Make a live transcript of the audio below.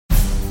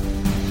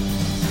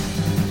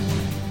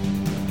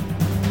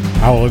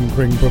Alan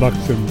Kring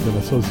Productions, in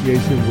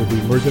association with the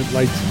Emergent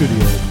Light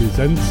Studio,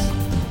 presents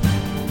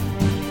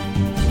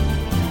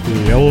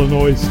the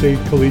Illinois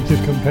State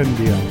Collegiate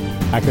Compendium,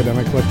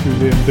 Academic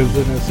Lectures in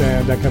Business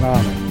and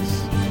Economics.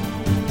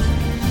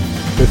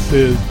 This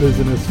is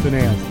Business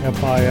Finance,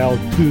 FIL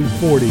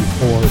 240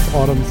 for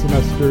autumn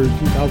semester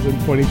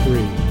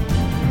 2023.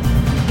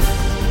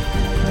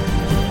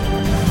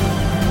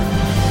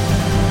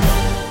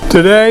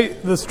 Today,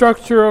 the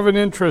structure of an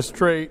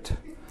interest rate.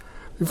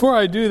 Before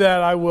I do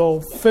that, I will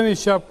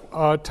finish up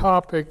a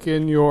topic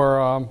in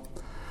your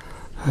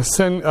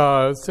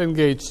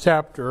Cengage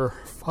chapter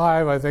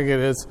 5, I think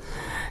it is,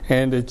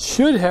 and it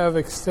should have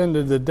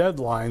extended the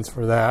deadlines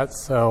for that,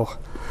 so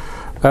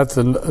that's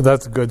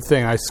a good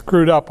thing. I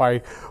screwed up.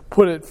 I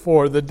put it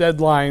for the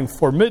deadline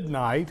for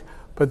midnight,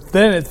 but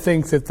then it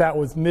thinks that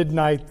was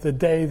midnight the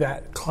day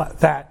that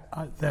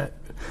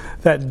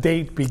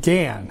date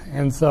began,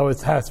 and so it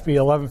has to be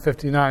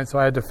 11:59. So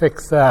I had to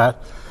fix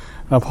that.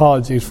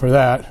 Apologies for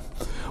that.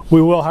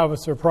 We will have a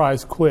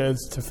surprise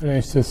quiz to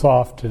finish this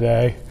off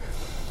today.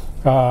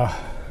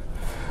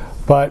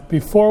 But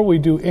before we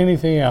do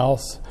anything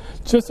else,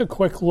 just a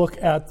quick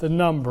look at the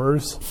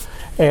numbers.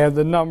 And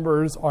the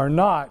numbers are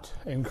not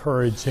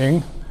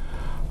encouraging.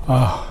 They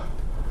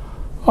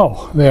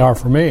are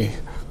for me.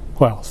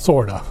 Well,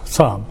 sort of,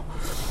 some.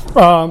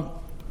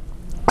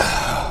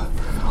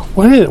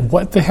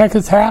 What the heck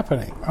is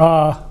happening?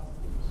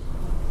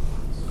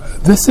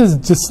 This is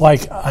just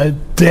like a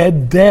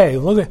dead day.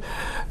 Look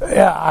at,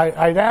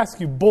 I'd ask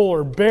you bull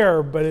or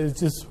bear, but it's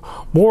just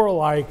more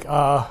like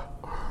a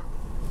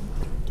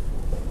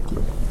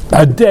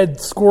dead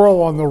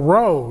squirrel on the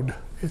road.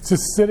 It's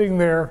just sitting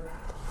there.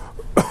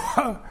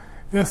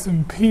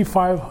 S&P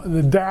 5,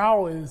 the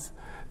Dow is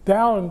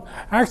down.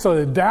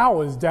 Actually, the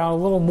Dow is down a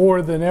little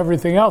more than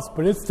everything else,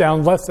 but it's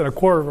down less than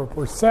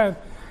 1/4%.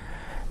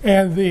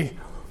 And the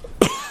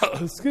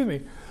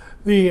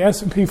the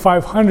S&P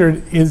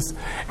 500 is,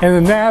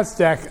 and the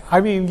NASDAQ,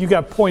 I mean, you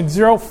got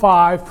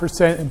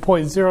 0.05% and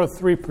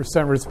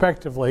 0.03%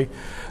 respectively.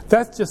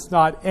 That's just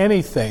not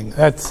anything.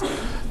 That's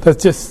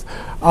just,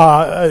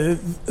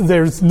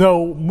 there's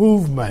no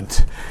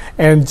movement.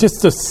 And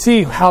just to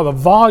see how the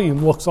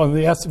volume looks on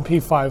the S&P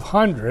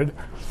 500,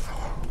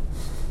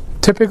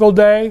 typical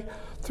day,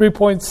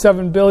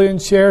 3.7 billion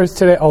shares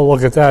today. Oh,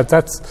 look at that.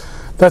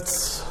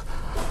 That's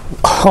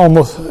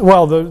almost,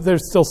 well,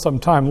 there's still some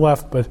time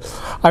left, but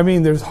I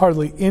mean, there's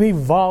hardly any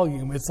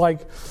volume. It's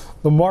like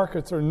the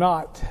markets are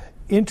not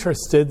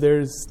interested.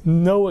 There's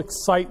no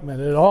excitement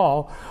at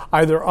all,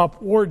 either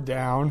up or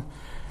down.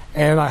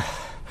 And a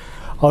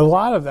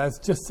lot of that's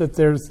just that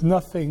there's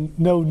nothing,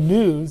 no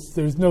news,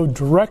 there's no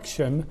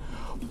direction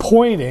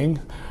pointing.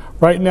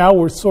 Right now,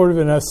 we're sort of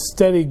in a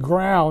steady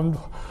ground.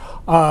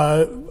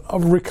 A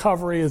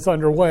recovery is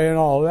underway and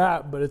all of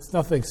that, but it's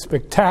nothing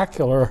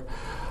spectacular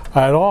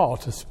at all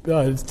to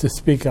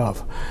speak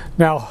of.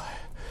 Now,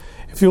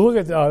 if you look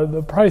at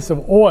the price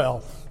of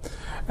oil,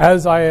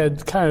 as I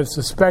had kind of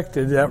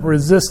suspected, that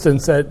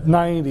resistance at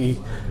 90,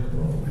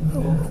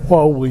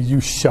 well, will you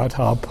shut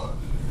up?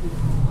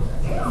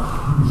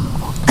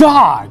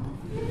 God!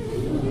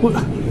 What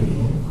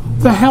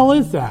the hell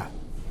is that?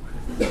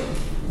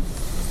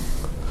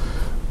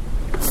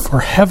 For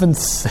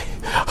heaven's sake.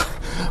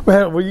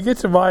 Man, when you get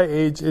to my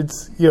age,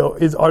 it's,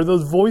 are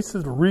those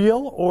voices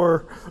real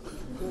or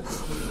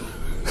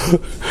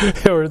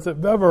or is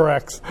it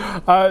Memorex?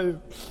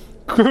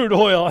 Crude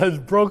oil has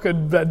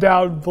broken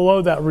down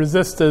below that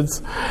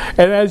resistance.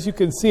 And as you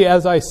can see,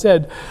 as I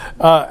said,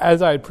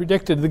 as I had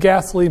predicted, the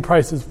gasoline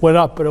prices went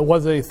up, but it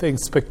wasn't anything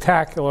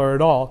spectacular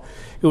at all.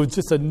 It was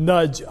just a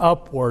nudge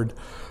upward.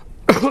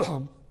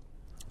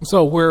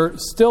 So we're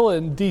still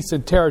in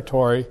decent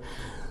territory.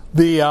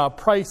 The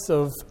price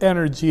of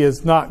energy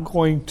is not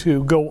going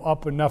to go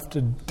up enough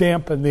to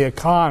dampen the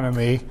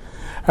economy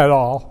at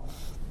all.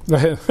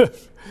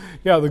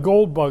 Yeah, the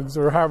gold bugs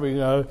are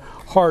having a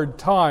hard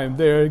time.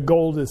 Their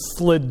gold has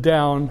slid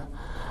down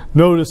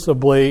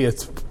noticeably.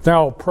 It's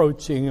now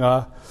approaching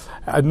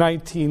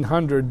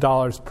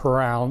 $1,900 per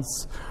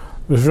ounce.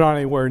 It's not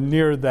anywhere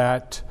near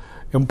that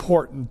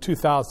important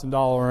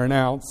 $2,000 an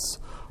ounce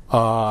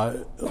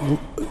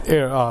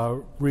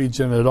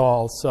region at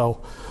all.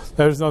 So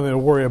there's nothing to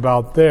worry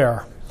about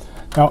there.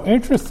 Now,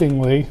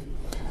 interestingly,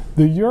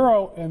 the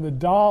euro and the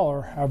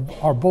dollar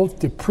are both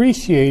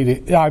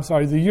depreciated.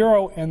 The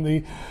euro and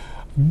the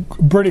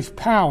British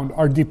pound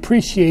are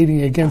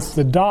depreciating against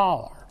the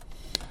dollar.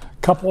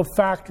 A couple of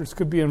factors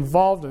could be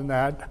involved in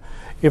that.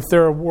 If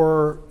there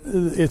were,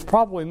 it's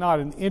probably not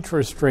an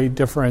interest rate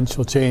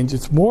differential change.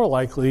 It's more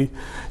likely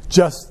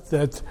just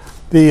that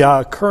the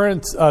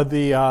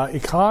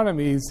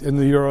economies in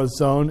the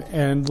Eurozone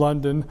and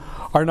London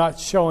are not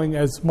showing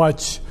as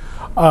much,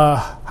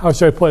 how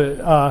should I put it,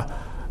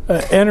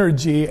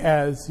 energy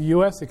as the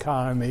U.S.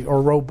 economy or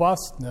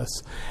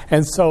robustness.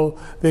 And so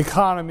the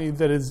economy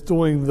that is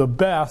doing the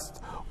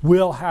best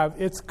will have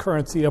its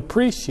currency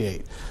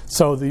appreciate.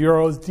 So the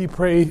euro is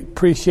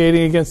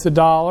depreciating against the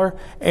dollar,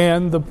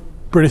 and the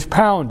British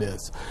pound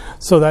is.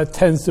 So that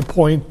tends to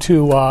point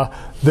to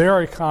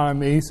their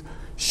economies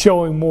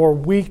showing more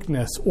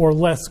weakness or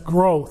less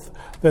growth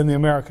than the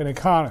American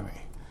economy.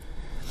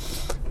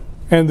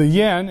 And the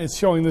yen is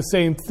showing the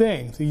same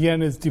thing. The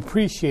yen is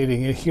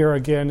depreciating. And here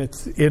again,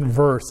 it's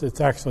inverse. It's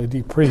actually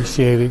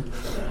depreciating.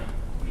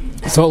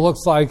 So it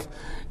looks like,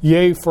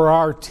 yay for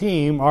our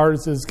team.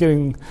 Ours is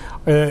doing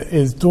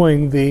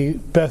the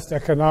best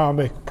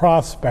economic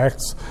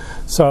prospects.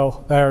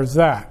 So there's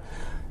that.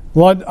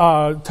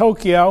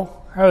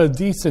 Tokyo had a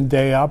decent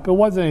day up. It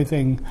wasn't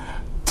anything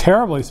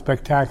terribly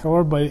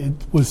spectacular, but it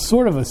was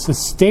sort of a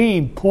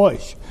sustained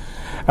push.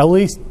 At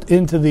least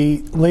into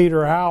the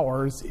later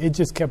hours, it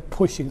just kept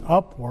pushing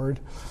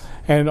upward.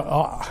 And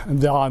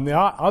on the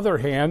other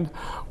hand,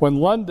 when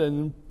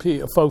London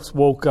folks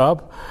woke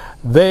up,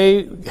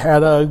 they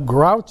had a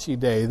grouchy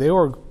day. They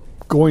were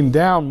going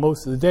down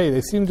most of the day.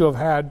 They seem to have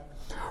had,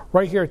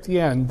 right here at the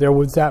end, there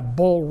was that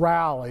bull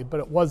rally, but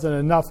it wasn't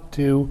enough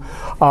to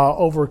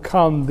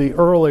overcome the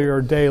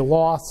earlier day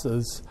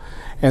losses.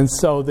 And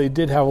so they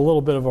did have a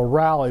little bit of a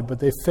rally,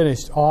 but they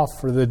finished off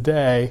for the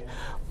day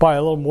by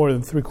a little more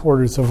than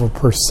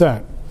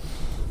 0.75%.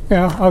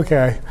 Yeah,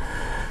 okay.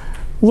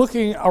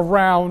 Looking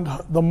around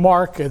the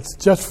markets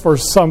just for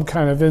some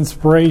kind of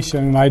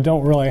inspiration, and I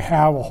don't really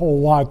have a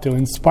whole lot to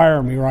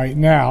inspire me right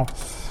now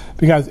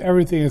because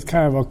everything is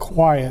kind of a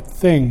quiet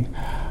thing.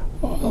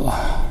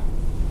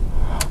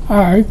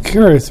 I'm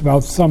curious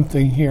about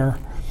something here.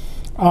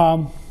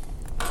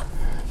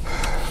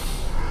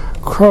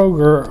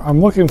 Kroger,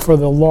 I'm looking for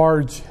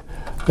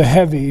the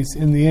heavies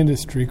in the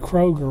industry.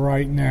 Kroger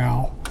right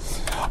now.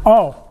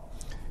 Oh,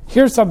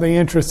 here's something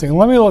interesting.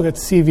 Let me look at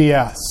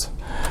CVS.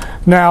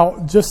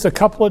 Now, just a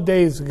couple of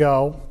days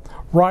ago,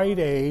 Rite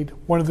Aid,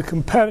 one of the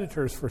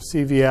competitors for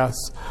CVS,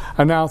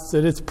 announced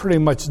that it's pretty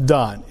much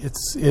done.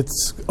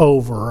 It's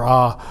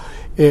over.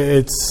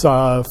 Its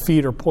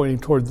feet are pointing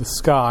toward the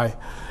sky.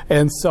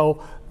 And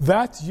so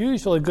that's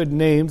usually good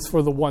names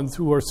for the ones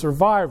who are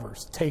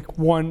survivors. Take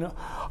one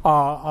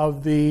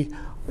of the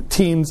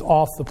teams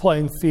off the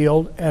playing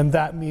field, and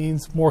that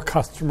means more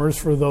customers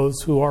for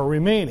those who are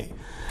remaining.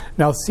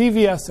 Now,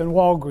 CVS and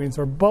Walgreens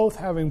are both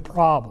having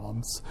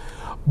problems,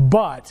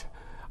 but,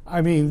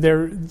 I mean,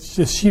 they're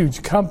just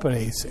huge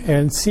companies,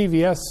 and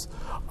CVS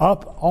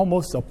up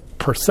almost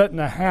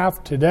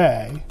 1.5%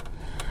 today.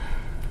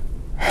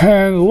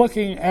 And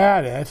looking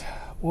at it,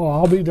 well,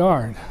 I'll be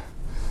darned.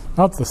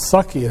 Not the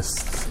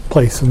suckiest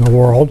place in the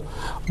world,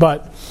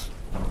 but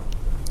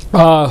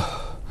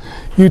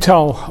you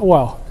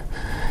tell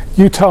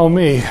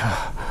me,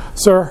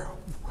 sir,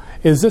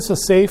 is this a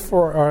safe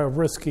or a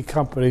risky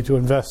company to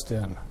invest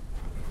in?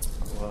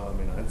 Well, I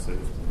mean, I'd say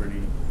it's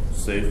pretty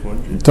safe,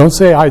 wouldn't you? Don't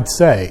say I'd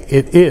say.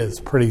 It is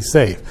pretty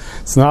safe.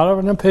 It's not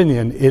an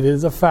opinion. It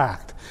is a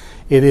fact.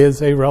 It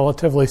is a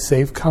relatively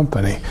safe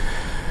company.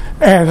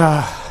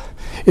 And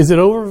is it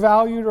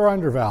overvalued or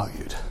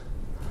undervalued?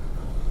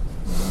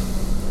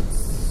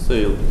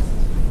 Say a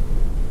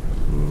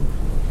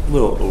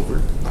little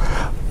over.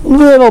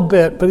 Little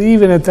bit, but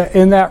even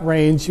in that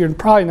range, you're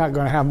probably not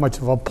going to have much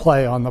of a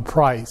play on the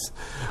price.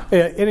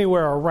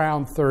 Anywhere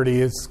around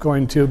 30 is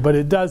going to, but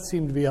it does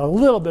seem to be a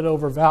little bit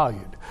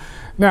overvalued.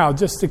 Now,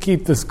 just to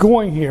keep this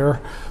going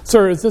here,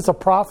 sir, is this a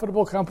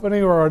profitable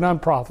company or an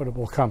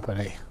unprofitable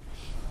company?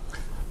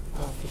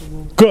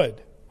 Profitable.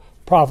 Good.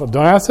 Profitable.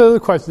 Don't ask the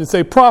question.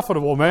 Say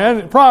profitable,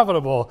 man.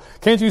 Profitable.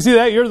 Can't you see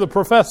that? You're the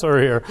professor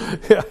here.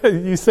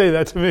 You say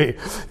that to me.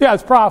 Yeah,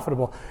 it's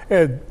profitable.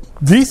 And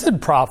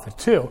decent profit,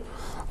 too.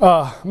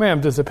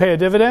 Ma'am, does it pay a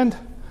dividend?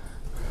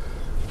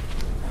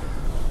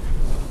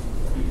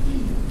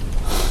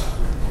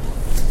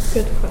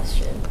 Good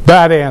question.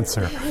 Bad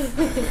answer.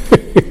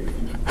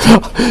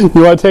 You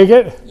want to take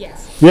it?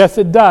 Yes. Yes,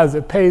 it does.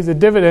 It pays a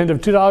dividend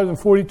of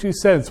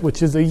 $2.42,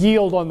 which is a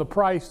yield on the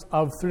price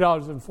of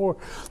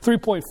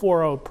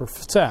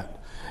 3.40%.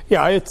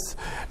 Yeah, it's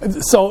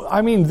so.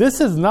 I mean, this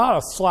is not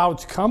a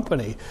slouch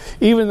company.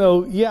 Even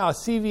though, yeah,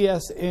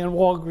 CVS and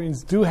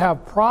Walgreens do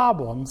have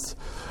problems.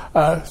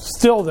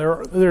 Still,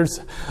 there's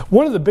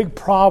one of the big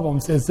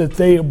problems is that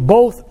they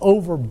both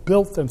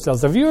overbuilt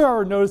themselves. Have you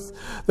ever noticed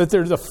that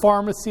there's a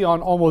pharmacy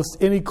on almost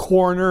any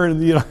corner in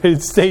the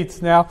United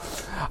States now?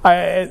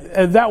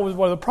 And that was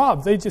one of the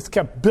problems. They just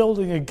kept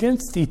building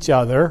against each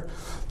other.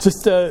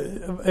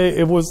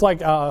 It was like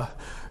a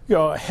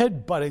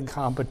head-butting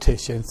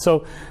competition.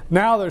 So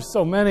now there's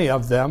so many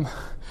of them,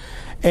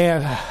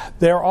 and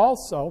they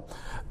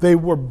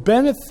were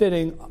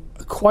benefiting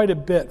quite a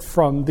bit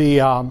from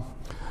the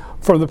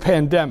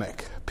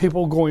pandemic.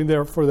 People going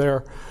there for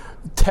their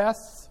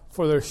tests,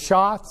 for their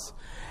shots,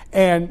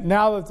 and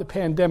now that the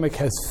pandemic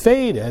has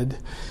faded,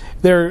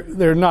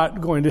 they're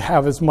not going to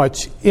have as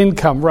much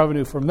income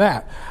revenue from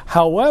that.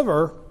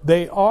 However,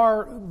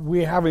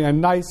 we're having a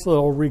nice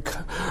little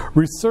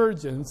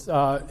resurgence.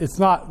 It's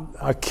not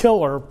a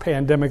killer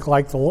pandemic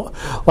like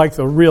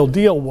the real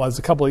deal was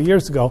a couple of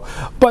years ago,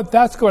 but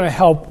that's going to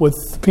help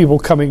with people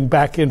coming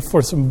back in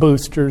for some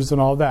boosters and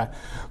all that.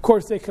 Of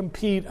course, they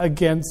compete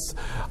against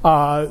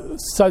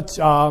such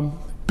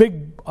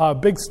big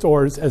big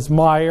stores as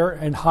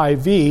Meijer and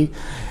Hy-Vee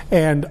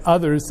and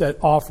others that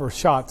offer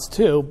shots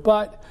too.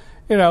 But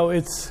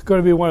it's going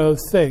to be one of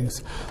those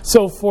things.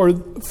 So for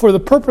the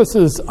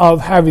purposes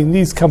of having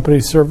these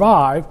companies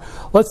survive,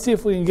 let's see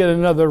if we can get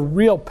another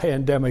real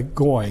pandemic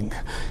going.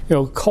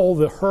 Cull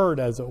the herd,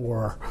 as it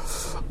were.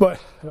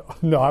 But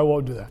no, I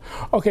won't do that.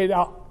 Okay,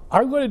 now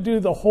I'm going to do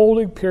the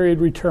holding period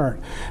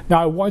return.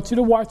 Now I want you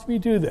to watch me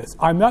do this.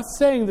 I'm not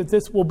saying that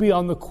this will be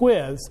on the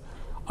quiz,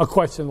 a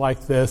question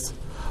like this,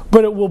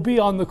 but it will be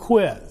on the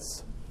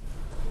quiz.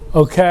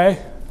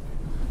 Okay?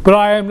 But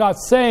I am not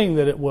saying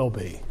that it will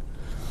be.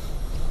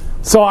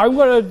 So I'm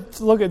going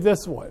to look at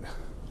this one.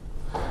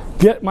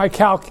 Get my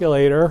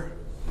calculator.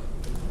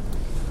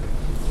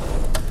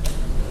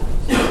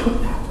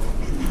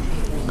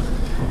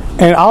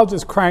 And I'll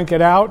just crank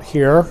it out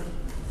here.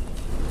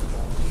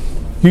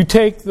 You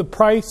take the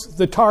price,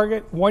 the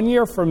target 1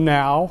 year from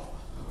now,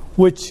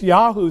 which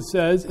Yahoo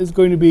says is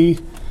going to be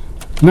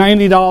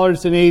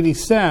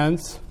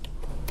 $90.80,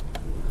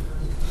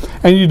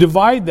 and you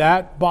divide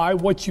that by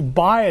what you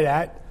buy it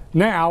at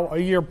now, a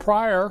year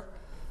prior,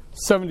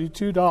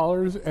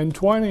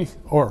 $72.20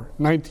 or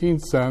 19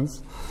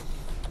 cents.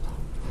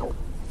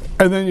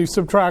 And then you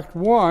subtract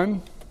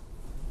 1,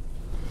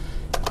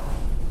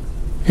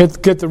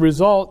 get the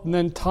result, and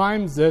then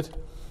times it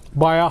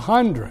by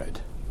 100.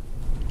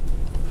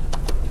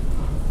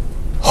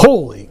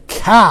 Holy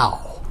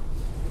cow!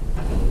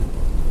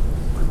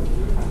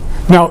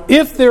 Now,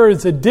 if there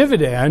is a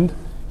dividend,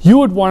 you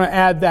would want to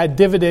add that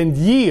dividend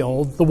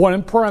yield, the one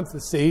in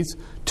parentheses,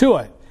 to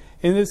it.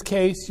 In this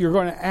case, you're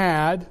going to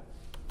add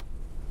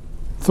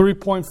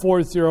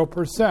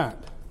 3.40%.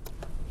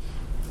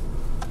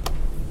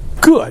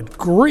 Good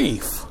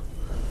grief.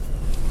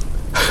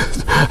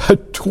 A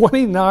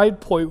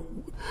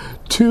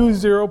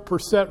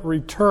 29.20%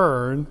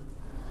 return,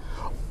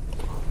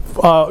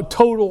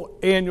 total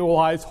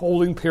annualized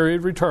holding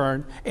period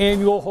return,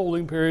 annual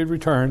holding period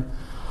return,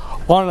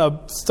 on a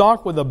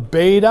stock with a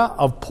beta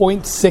of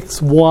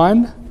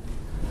 0.61.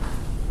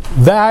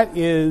 That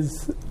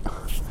is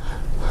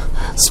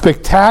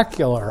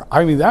spectacular.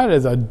 I mean, that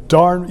is a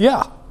darn...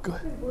 Yeah. Go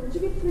ahead. Where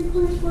did you get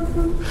 3.4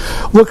 from?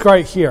 Look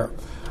right here.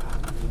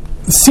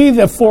 See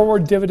the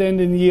forward dividend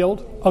and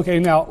yield? Okay,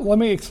 now let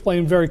me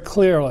explain very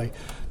clearly.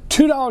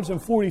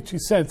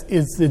 $2.42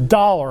 is the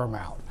dollar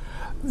amount.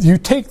 You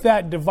take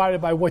that divided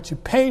by what you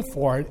pay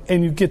for it,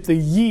 and you get the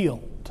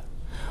yield.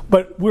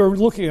 But we're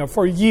looking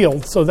for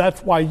yield, so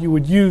that's why you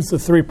would use the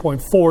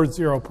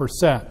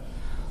 3.40%.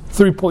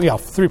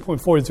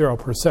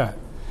 3.40%.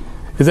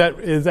 Is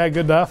that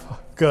good enough?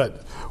 Good.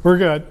 We're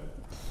good.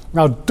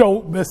 Now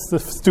don't miss the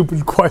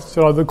stupid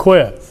question on the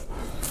quiz.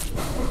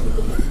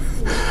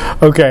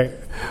 Okay,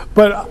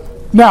 but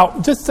now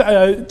just to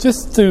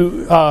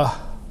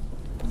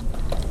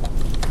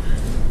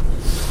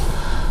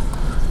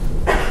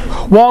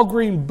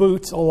Walgreen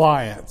Boots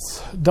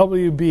Alliance,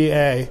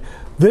 WBA.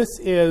 This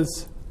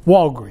is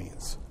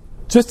Walgreens.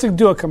 Just to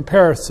do a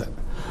comparison,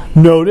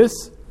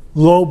 notice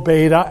low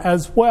beta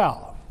as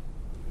well.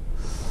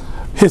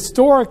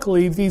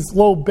 Historically, these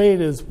low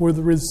betas were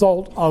the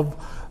result of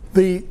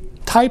the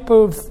type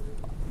of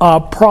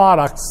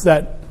products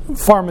that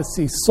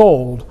pharmacies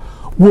sold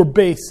were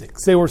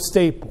basics. They were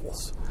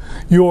staples.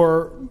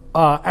 Your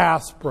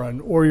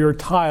aspirin or your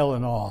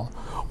Tylenol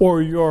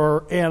or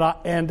your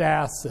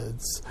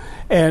antacids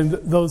and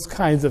those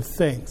kinds of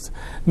things.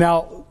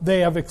 Now,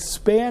 they have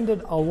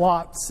expanded a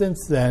lot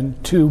since then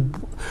to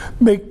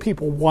make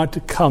people want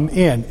to come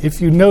in. If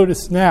you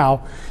notice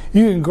now,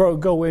 you can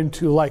go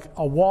into like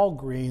a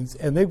Walgreens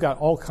and they've got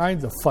all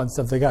kinds of fun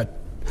stuff. They got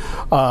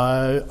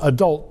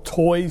adult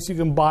toys you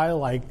can buy,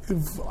 like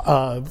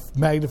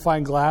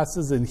magnifying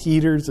glasses and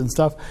heaters and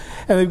stuff.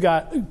 And they've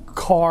got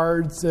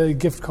cards,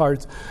 gift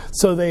cards.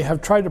 So they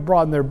have tried to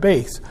broaden their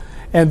base.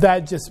 And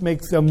that just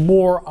makes them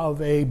more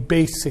of a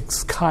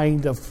basics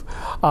kind of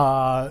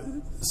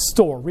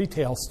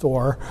retail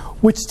store,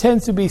 which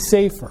tends to be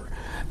safer.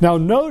 Now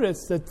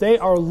notice that they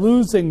are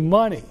losing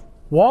money.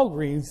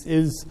 Walgreens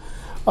is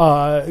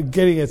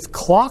getting its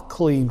clock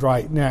cleaned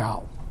right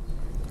now,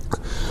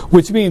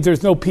 which means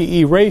there's no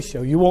PE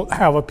ratio. You won't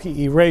have a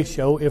PE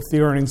ratio if the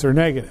earnings are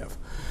negative.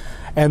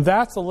 And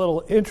that's a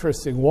little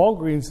interesting.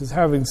 Walgreens is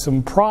having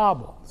some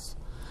problems.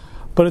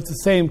 But at the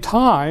same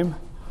time,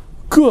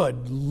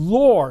 good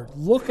Lord,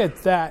 look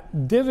at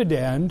that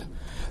dividend.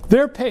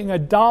 They're paying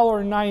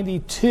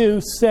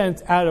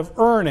 $1.92 out of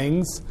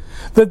earnings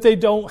that they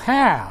don't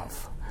have.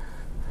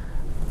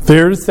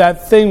 There's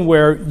that thing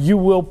where you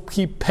will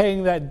keep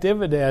paying that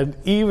dividend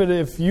even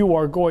if you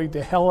are going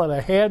to hell in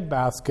a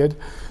handbasket,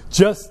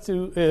 just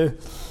to,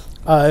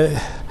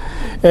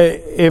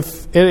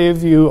 if any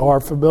of you are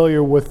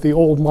familiar with the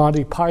old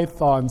Monty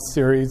Python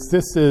series,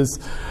 this is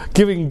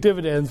giving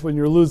dividends when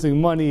you're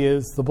losing money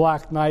is the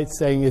Black Knight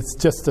saying it's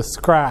just a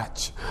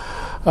scratch.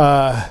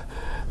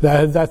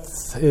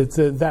 It's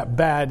that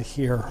bad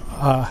here.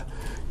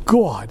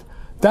 God.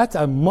 That's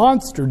a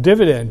monster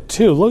dividend,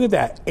 too. Look at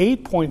that,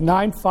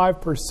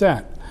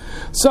 8.95%.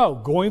 So,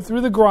 going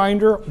through the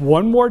grinder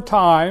one more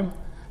time,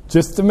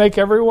 just to make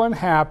everyone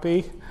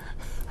happy,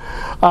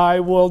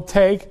 I will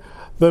take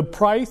the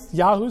price.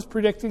 Yahoo's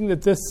predicting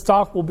that this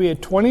stock will be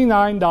at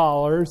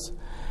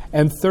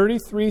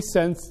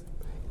 $29.33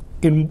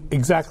 in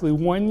exactly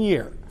 1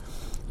 year.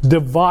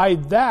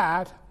 Divide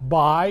that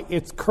by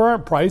its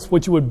current price,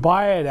 which you would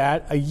buy it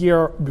at a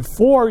year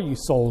before you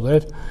sold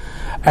it,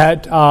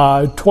 at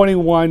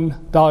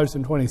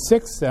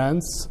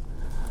 $21.26,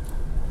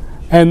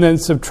 and then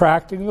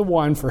subtracting the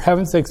 1. For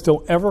heaven's sakes,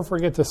 don't ever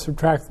forget to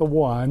subtract the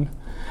 1,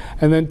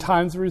 and then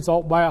times the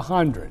result by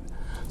 100.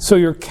 So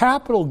your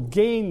capital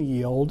gain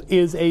yield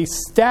is a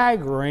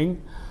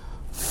staggering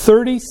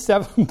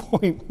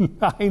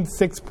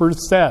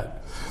 37.96%.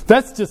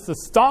 That's just the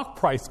stock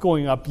price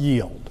going up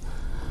yield.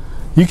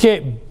 You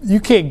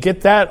can't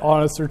get that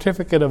on a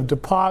certificate of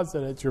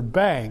deposit at your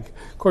bank.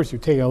 Of course, you're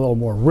taking a little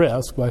more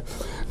risk, but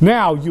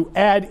now you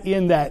add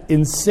in that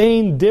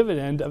insane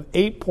dividend of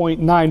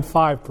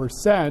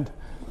 8.95%,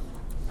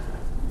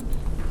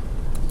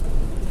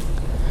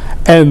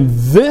 and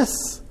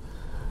this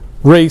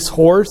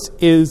racehorse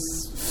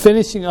is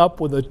finishing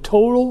up with a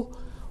total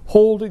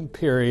holding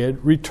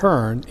period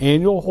return,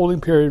 annual holding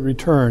period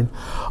return,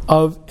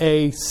 of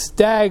a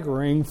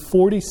staggering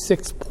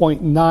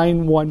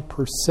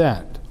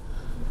 46.91%.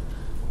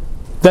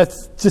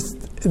 That's just,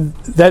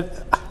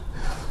 that,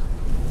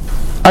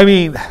 I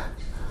mean,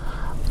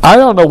 I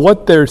don't know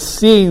what they're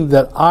seeing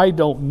that I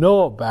don't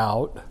know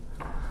about.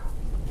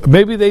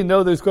 Maybe they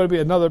know there's going to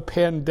be another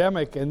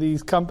pandemic and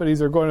these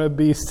companies are going to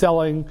be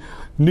selling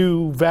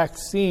new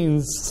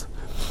vaccines.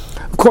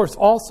 Of course,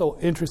 also,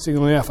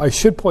 interestingly enough, I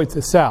should point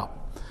this out.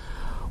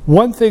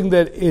 One thing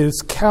that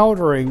is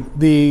countering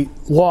the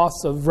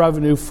loss of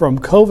revenue from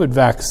COVID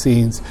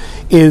vaccines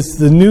is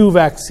the new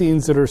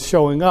vaccines that are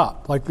showing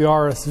up, like the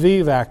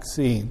RSV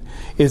vaccine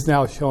is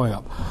now showing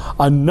up.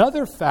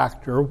 Another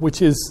factor,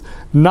 which is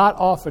not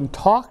often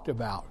talked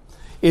about,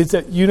 is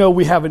that,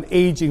 we have an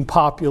aging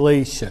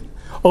population.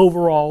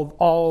 Overall,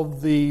 all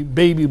of the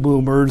baby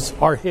boomers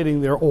are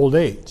hitting their old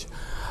age.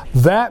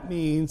 That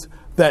means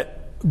that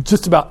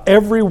just about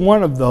every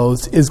one of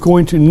those is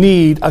going to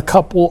need a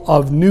couple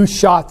of new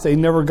shots they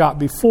never got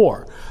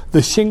before.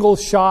 The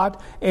shingles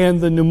shot and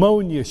the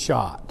pneumonia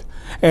shot.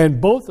 And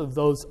both of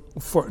those,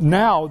 for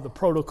now, the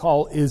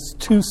protocol is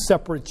 2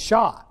 separate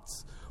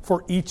shots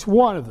for each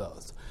one of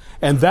those.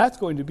 And that's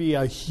going to be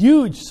a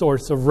huge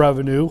source of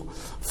revenue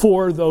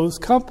for those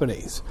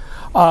companies.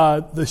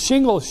 The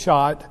shingles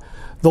shot,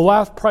 the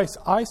last price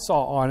I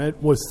saw on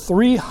it was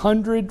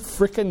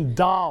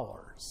 $300.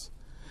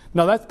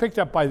 Now, that's picked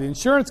up by the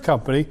insurance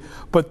company,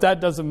 but that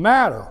doesn't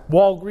matter.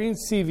 Walgreens,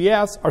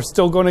 CVS are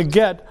still going to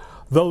get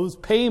those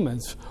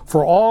payments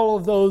for all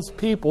of those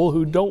people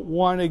who don't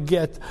want to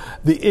get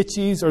the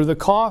itchies or the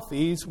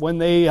coughies when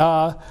they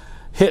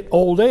hit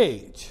old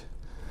age.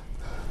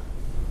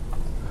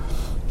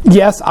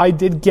 Yes, I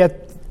did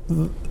get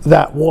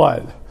that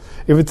one.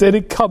 If it's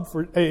any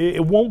comfort,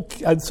 it won't.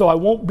 And so I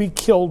won't be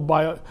killed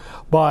by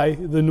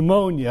the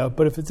pneumonia.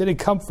 But if it's any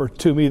comfort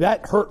to me,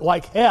 that hurt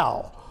like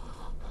hell.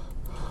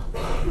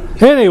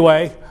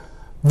 Anyway,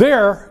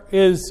 there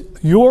is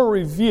your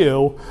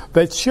review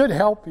that should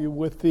help you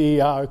with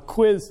the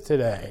quiz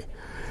today.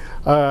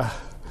 Now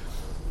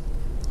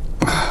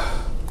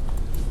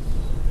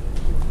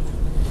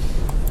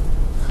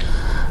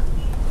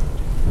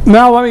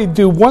let me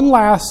do one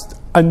last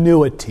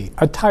annuity,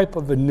 a type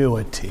of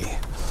annuity.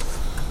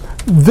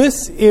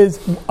 This is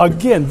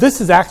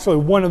actually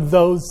one of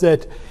those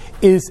that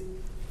is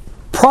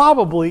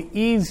probably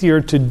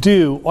easier to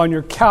do on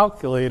your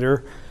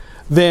calculator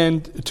than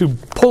to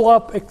pull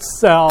up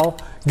Excel,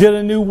 get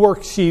a new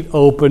worksheet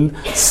open,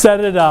 set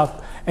it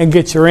up, and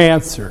get your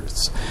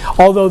answers.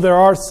 Although there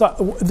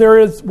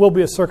will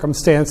be a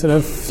circumstance in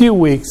a few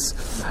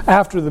weeks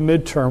after the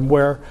midterm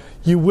where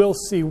you will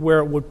see where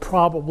it would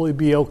probably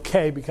be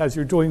okay because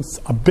you're doing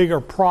a bigger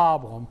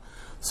problem.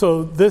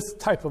 So this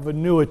type of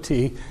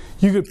annuity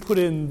you could put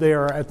in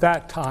there at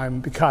that time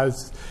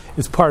because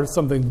it's part of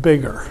something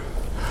bigger.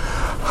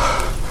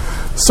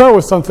 Start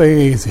with something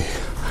easy.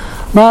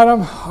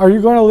 Madam, are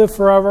you going to live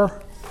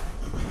forever?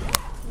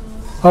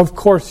 Of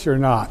course you're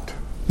not.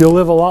 You'll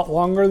live a lot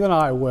longer than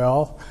I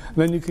will. And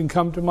then you can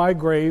come to my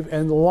grave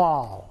and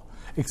loll.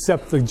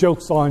 Except the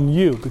joke's on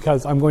you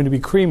because I'm going to be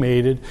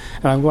cremated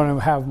and I'm going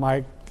to have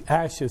my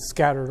ashes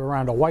scattered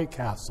around a White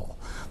Castle.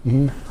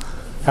 Add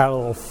a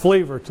little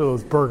flavor to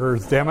those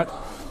burgers, damn it.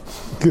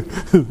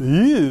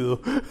 Ew.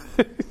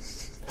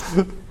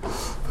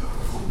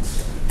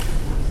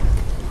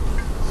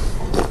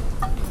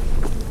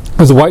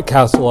 There's a White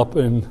Castle up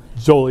in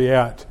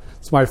Joliet.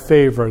 It's my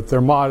favorite.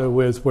 Their motto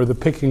is where the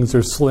pickings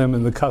are slim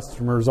and the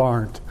customers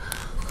aren't.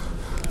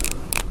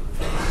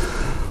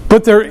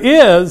 But there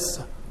is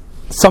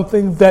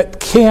something that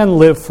can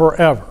live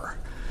forever.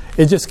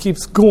 It just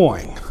keeps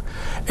going.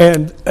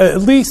 And at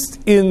least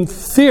in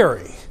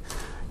theory,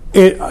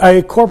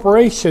 a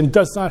corporation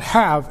does not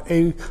have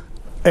a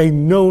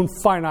known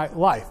finite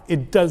life.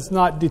 It does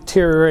not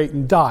deteriorate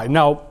and die.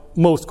 Now,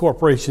 most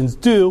corporations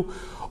do,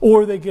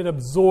 or they get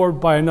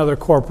absorbed by another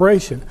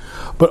corporation.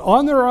 But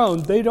on their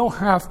own, they don't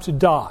have to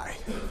die.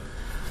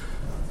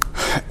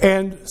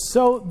 And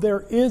so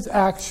there is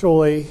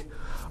actually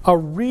a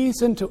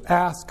reason to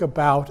ask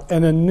about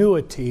an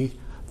annuity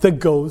that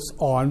goes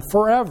on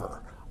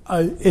forever.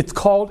 It's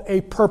called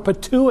a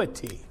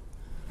perpetuity.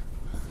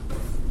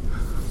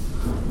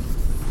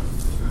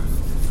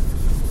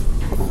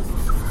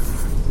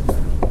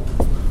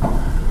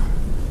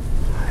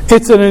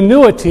 It's an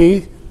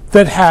annuity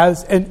that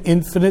has an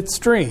infinite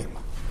stream.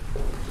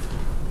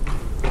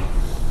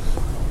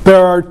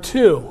 There are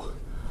two.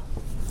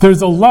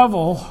 There's a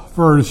level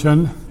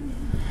version,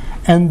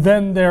 and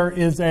then there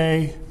is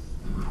there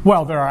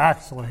are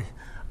actually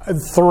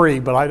three,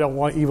 but I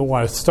don't even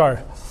want to start.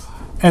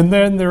 And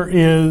then there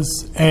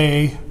is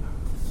a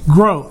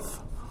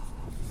growth.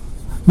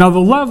 Now the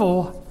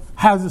level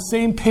has the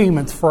same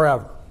payments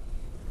forever.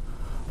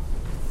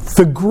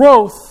 The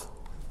growth,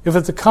 if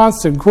it's a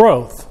constant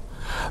growth,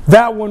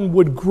 that one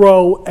would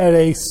grow at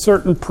a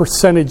certain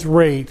percentage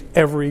rate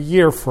every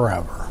year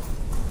forever.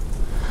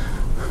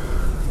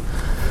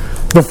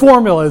 The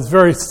formula is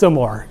very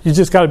similar. You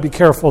just got to be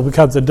careful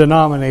because the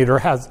denominator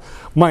has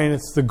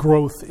minus the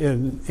growth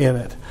in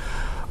it.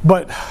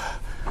 But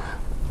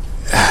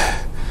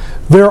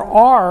there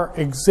are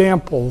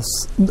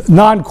examples,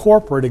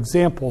 non-corporate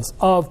examples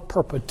of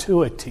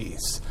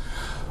perpetuities.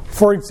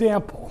 For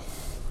example,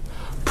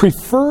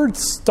 preferred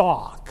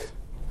stock.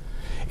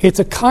 It's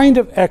a kind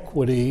of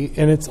equity,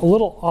 and it's a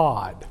little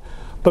odd.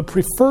 But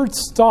preferred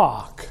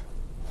stock,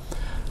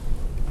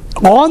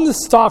 on the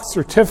stock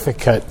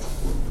certificate,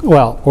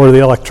 or the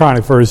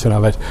electronic version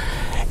of it,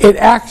 it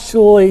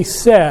actually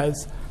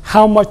says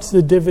how much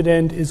the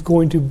dividend is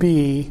going to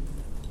be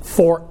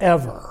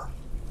forever.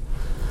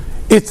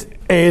 It's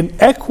an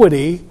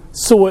equity,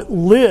 so it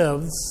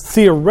lives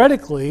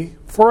theoretically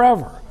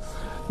forever.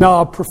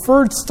 Now, a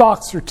preferred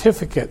stock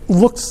certificate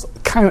looks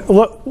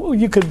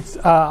you could,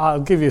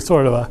 I'll give you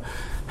sort of a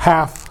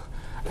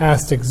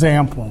half-assed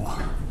example.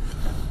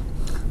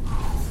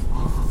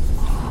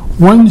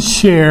 One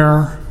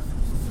share,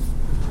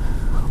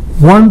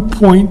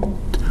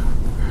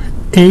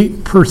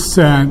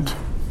 1.8%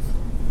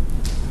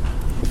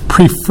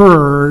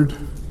 preferred,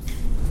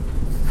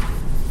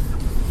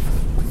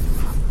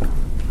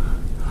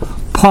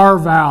 par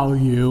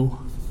value,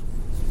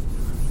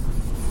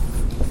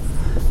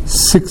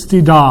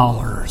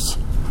 $60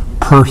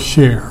 per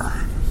share.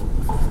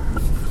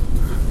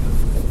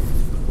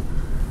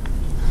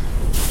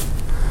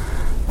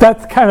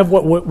 That's kind of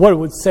what it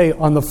would say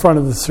on the front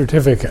of the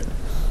certificate.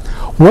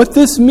 What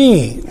this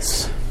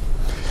means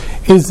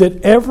is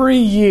that every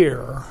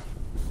year,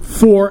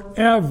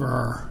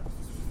 forever,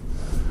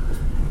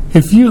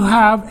 if you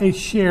have a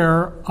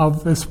share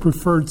of this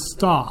preferred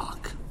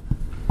stock,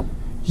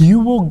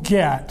 you will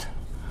get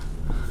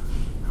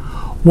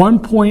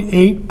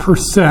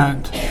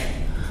 1.8%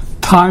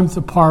 times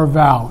the par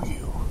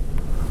value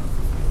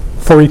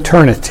for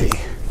eternity.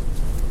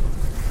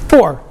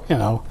 Or,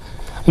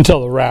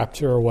 until the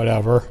rapture or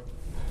whatever.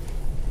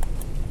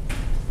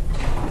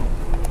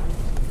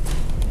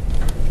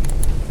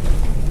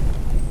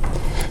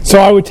 So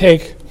I would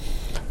take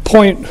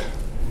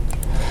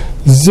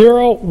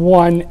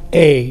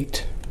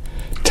 0.018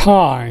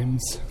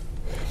 times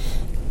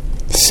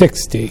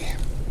 60.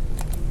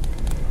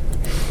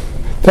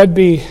 That'd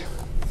be,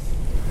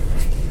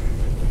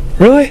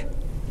 really?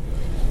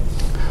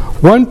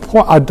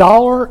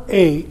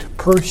 $1.08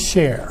 per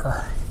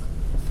share.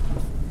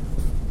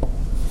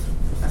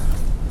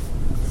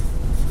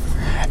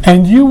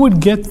 And you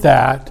would get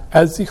that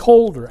as the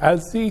holder,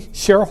 as the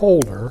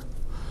shareholder,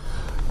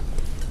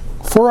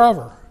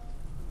 forever.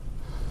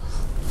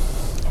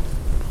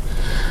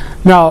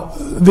 Now,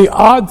 the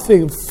odd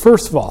thing,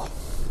 first of all,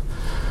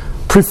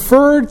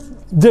 preferred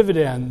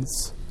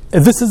dividends,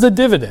 this is a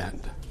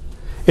dividend.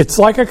 It's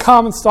like a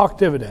common stock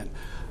dividend.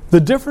 The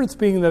difference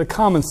being that a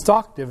common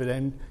stock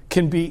dividend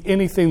can be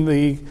anything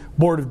the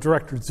board of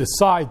directors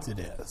decides it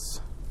is.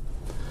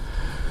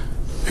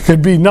 It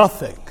could be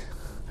nothing.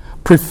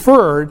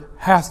 Preferred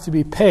has to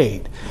be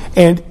paid.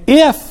 And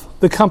if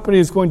the company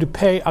is going to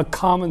pay a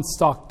common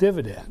stock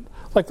dividend,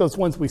 like those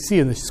ones we see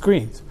in the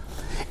screens,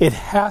 it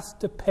has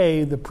to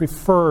pay the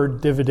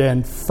preferred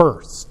dividend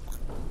first.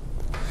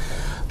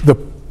 The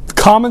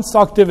common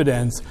stock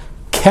dividends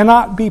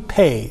cannot be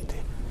paid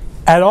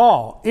at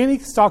all. Any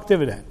stock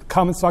dividend,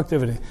 common stock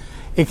dividend,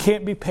 it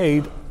can't be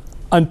paid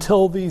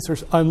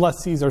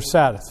unless these are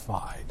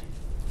satisfied.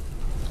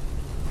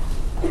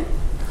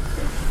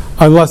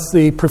 Unless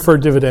the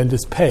preferred dividend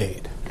is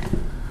paid.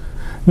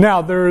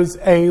 Now, there's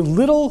a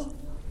little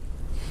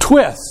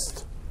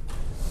twist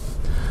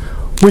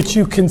which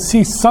you can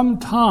see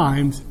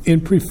sometimes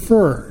in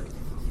preferred,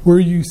 where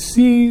you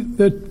see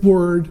the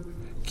word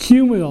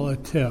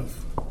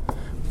cumulative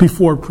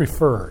before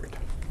preferred.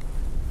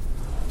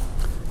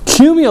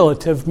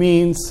 Cumulative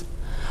means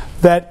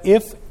that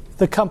if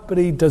the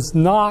company does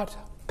not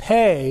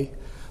pay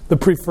the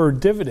preferred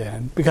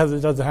dividend because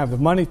it doesn't have the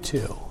money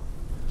to,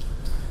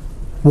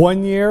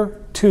 1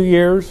 year, 2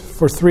 years,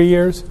 for 3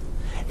 years,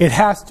 it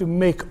has to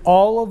make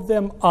all of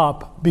them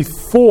up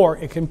before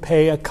it can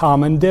pay a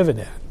common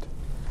dividend.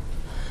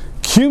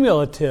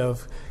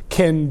 Cumulative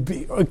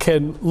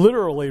can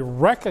literally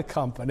wreck a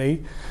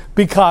company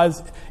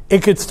because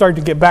it could start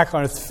to get back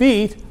on its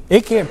feet.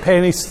 It can't pay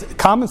any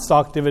common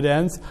stock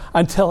dividends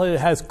until it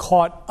has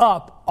caught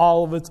up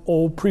all of its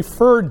old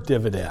preferred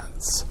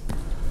dividends.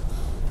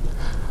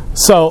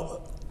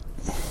 So,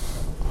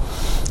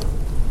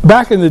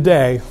 back in the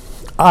day,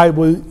 I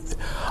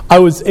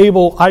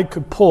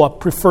could pull up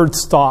preferred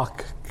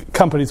stock,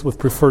 companies with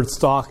preferred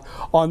stock,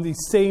 on the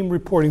same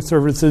reporting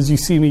services you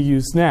see me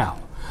use now.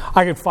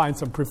 I could find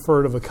some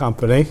preferred of a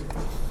company.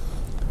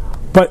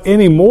 But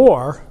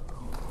anymore,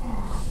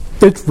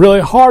 it's really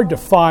hard to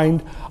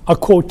find a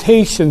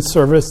quotation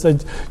service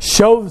that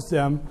shows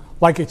them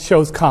like it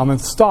shows common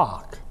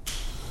stock.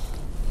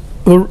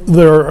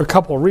 There are a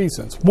couple of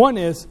reasons. One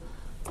is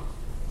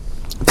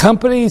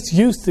companies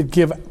used to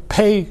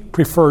pay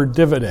preferred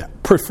dividend.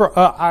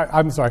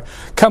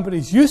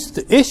 Companies used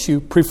to issue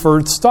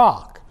preferred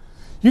stock.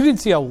 You can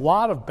see a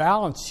lot of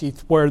balance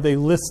sheets where they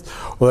list,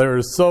 well, there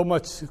is so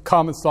much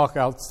common stock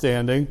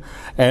outstanding,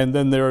 and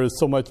then there is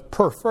so much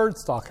preferred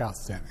stock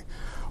outstanding.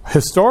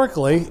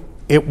 Historically,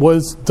 it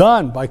was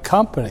done by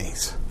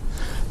companies.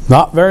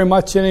 Not very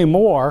much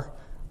anymore.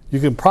 You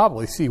can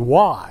probably see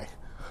why.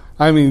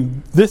 I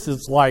mean, this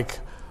is like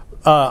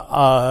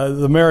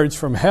the marriage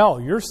from hell.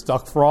 You're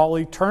stuck for all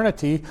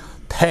eternity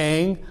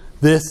paying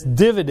this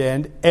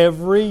dividend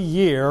every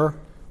year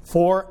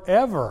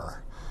forever.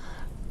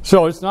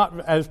 So it's not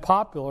as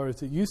popular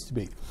as it used to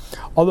be.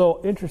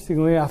 Although,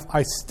 interestingly enough,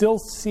 I still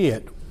see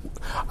it.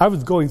 I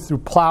was going through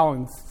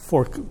plowing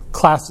for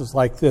classes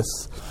like this,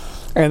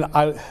 and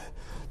I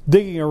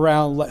digging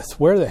around,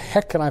 where the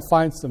heck can I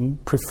find some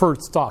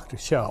preferred stock to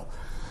show?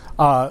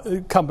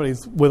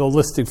 Companies with a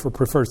listing for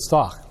preferred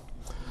stock.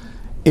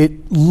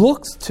 It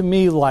looks to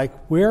me like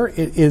where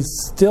it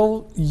is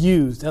still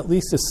used, at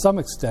least to some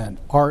extent,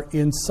 are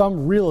in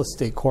some real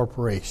estate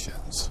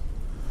corporations.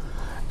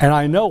 And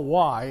I know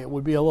why. It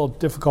would be a little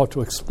difficult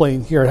to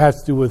explain here. It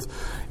has to do with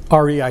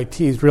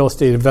REITs, Real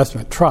Estate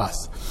Investment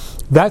Trusts.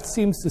 That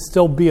seems to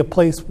still be a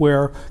place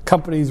where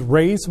companies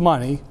raise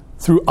money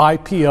through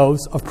IPOs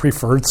of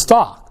preferred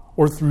stock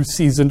or through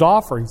seasoned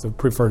offerings of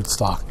preferred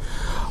stock.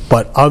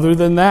 But other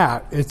than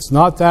that, it's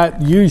not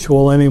that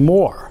usual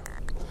anymore.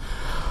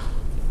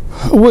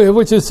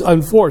 Which is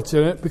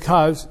unfortunate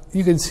because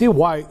you can see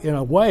why, in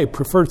a way,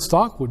 preferred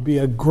stock would be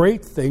a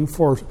great thing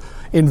for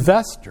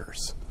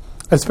investors,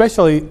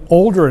 especially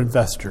older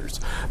investors.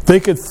 They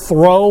could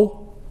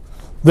throw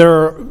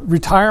their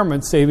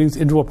retirement savings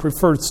into a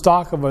preferred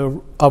stock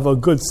of a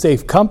good,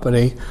 safe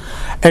company,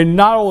 and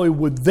not only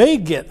would they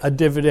get a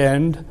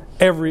dividend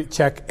every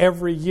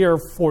year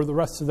for the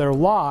rest of their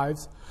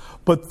lives,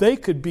 but they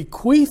could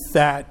bequeath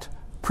that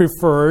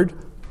preferred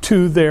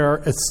to their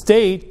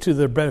estate, to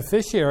their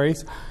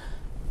beneficiaries,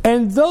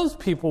 and those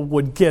people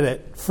would get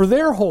it for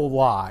their whole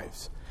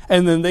lives.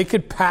 And then they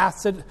could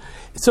pass it.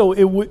 So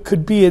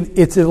could be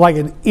it's like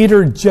an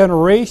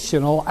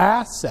intergenerational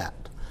asset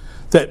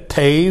that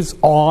pays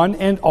on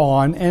and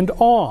on and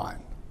on.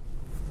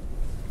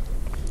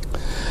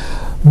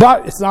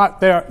 But it's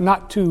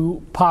not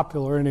too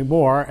popular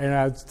anymore, and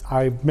as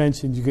I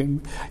mentioned,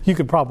 you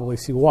can probably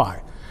see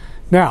why.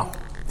 Now,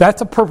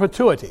 that's a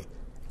perpetuity.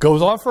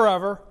 Goes on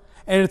forever,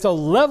 and it's a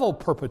level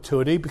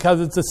perpetuity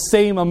because it's the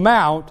same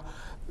amount,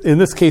 in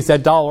this case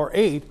at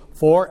 $8,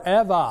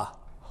 forever.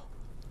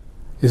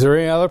 Is there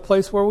any other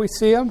place where we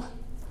see them?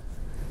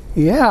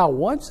 Yeah,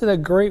 once in a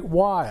great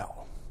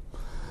while.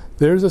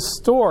 There's a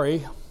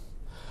story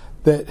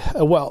that,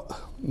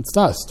 it's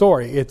not a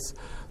story. It's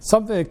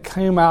something that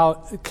came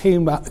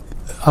out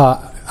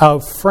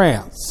of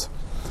France.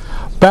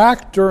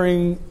 Back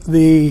during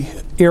the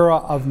era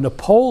of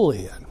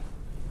Napoleon.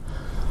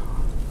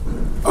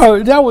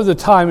 That was a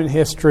time in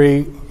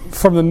history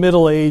from the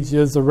Middle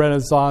Ages, the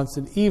Renaissance,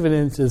 and even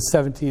into the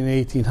 17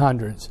 and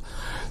 1800s.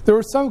 There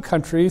were some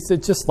countries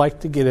that just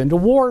liked to get into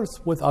wars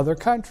with other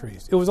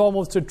countries. It was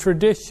almost a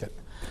tradition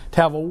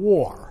to have a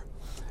war.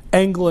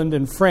 England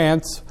and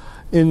France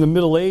in the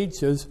Middle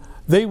Ages,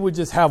 they would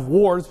just have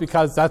wars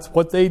because that's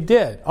what they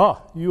did.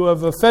 Oh, you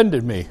have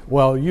offended me.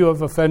 Well, you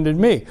have offended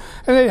me.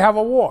 And they'd have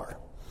a war.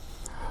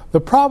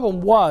 The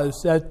problem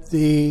was that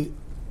the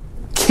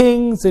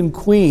kings and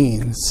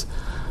queens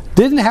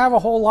didn't have a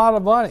whole lot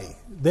of money.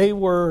 They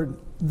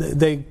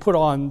put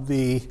on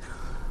the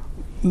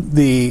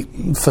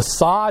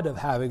facade of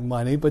having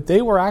money, but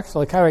they were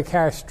actually kind of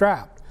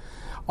cash-strapped.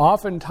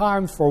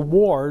 Oftentimes for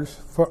wars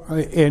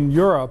in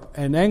Europe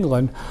and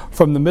England,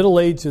 from the Middle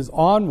Ages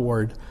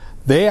onward,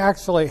 they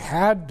actually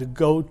had to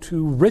go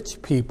to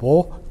rich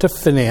people to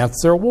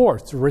finance their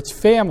wars, to rich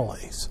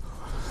families.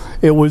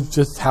 It was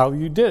just how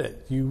you did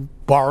it. You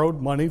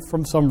borrowed money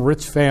from some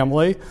rich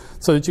family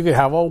so that you could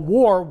have a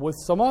war with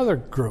some other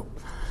group.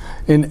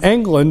 In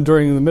England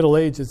during the Middle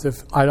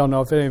Ages, I don't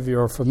know if any of you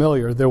are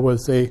familiar, there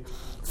was a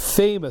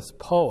famous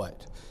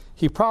poet.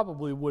 he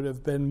probably would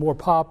have been more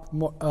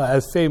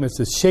as famous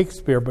as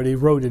Shakespeare, but he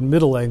wrote in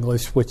Middle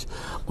English, which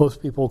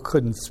most people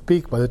couldn't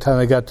speak by the time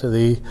they got to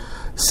the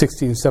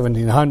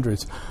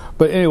 1700s.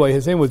 But anyway,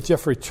 his name was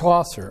Geoffrey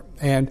Chaucer,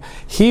 and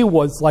he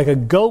was like a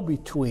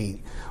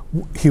go-between.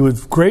 He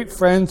was great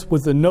friends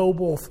with the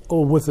nobles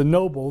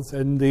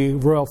and the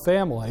royal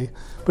family,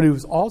 but he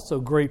was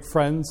also great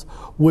friends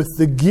with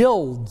the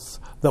guilds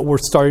that were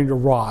starting to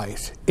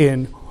rise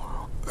in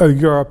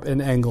Europe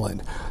and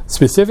England.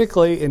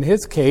 Specifically, in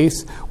his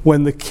case,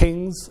 when the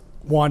kings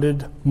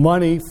wanted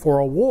money for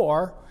a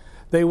war,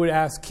 they would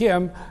ask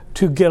him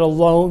to get a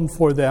loan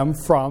for them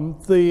from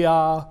the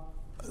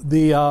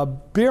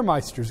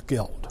Beermeisters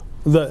Guild,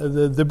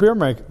 the beer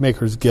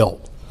makers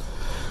guild.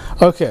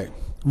 Okay,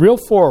 real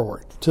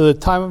forward to the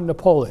time of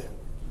Napoleon.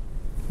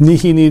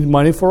 He needed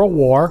money for a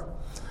war,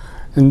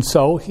 and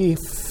so he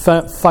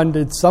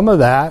funded some of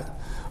that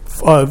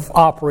of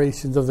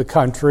operations of the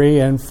country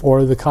and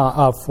for the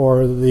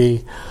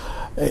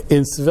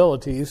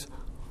incivilities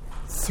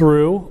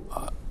through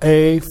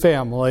a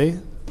family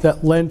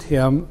that lent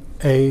him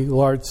a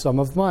large sum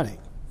of money.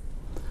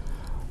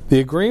 The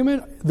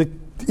agreement, the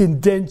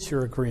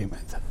indenture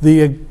agreement,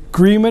 the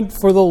agreement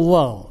for the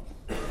loan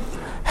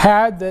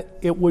had that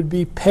it would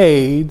be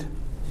paid,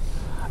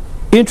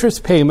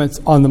 interest payments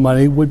on the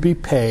money would be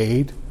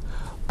paid,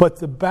 but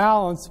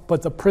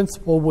the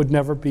principal would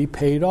never be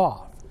paid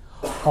off.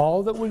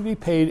 All that would be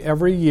paid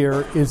every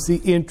year is the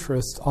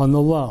interest on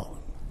the loan.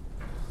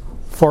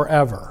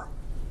 Forever.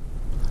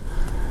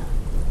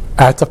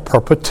 That's a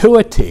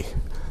perpetuity.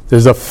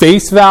 There's a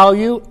face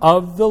value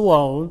of the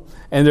loan,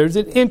 and there's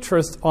an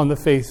interest on the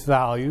face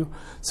value.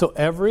 So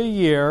every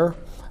year,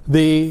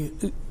 the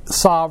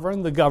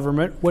sovereign, the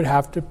government, would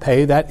have to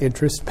pay that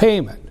interest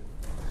payment.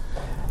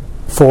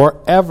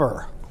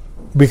 Forever.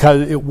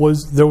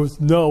 Because there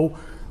was no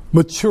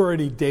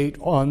maturity date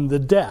on the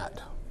debt.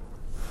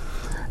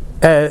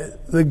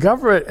 The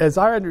government, as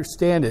I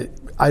understand it,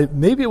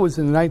 maybe it was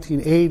in the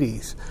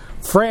 1980s,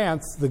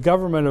 France, the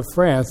government of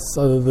France,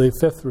 the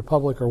Fifth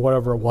Republic or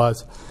whatever it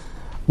was,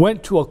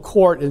 went to a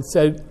court and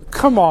said,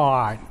 come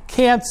on,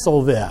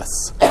 cancel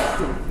this.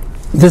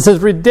 This is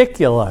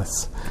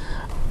ridiculous.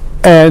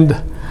 And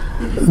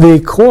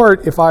the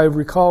court, if I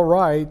recall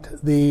right,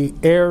 the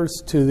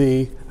heirs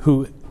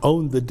who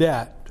owned the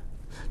debt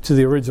to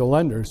the original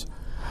lenders,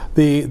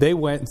 they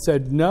went and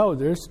said, no,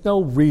 there's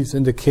no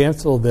reason to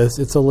cancel this.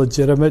 It's a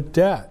legitimate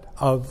debt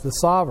of the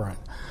sovereign.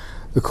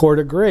 The court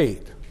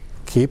agreed.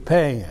 Keep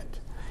paying it.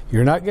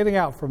 You're not getting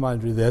out from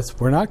under this.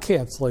 We're not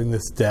canceling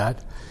this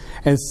debt.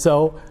 And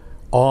so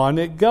on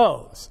it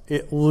goes.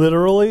 It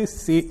literally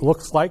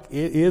looks like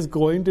it is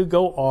going to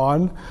go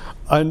on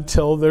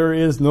until there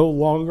is no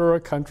longer a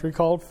country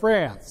called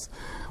France,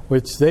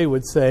 which they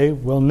would say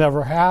will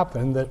never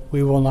happen, that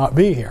we will not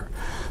be here.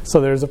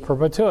 So there's a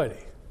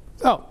perpetuity.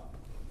 So,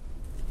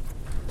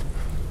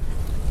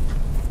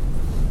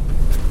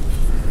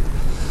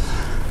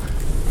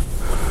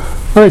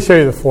 let me show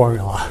you the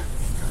formula.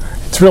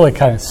 It's really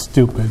kind of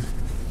stupid.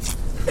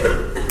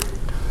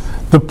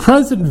 The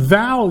present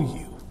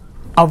value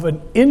of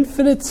an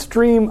infinite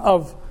stream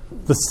of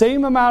the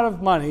same amount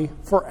of money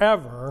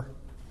forever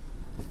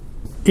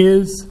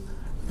is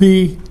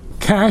the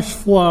cash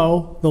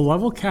flow, the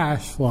level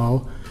cash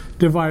flow,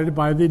 divided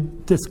by the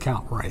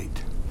discount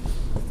rate.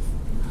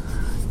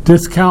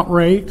 Discount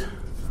rate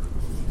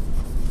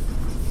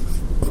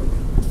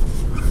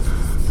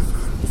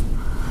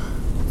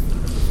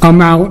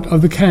amount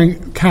of the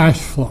cash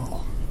flow.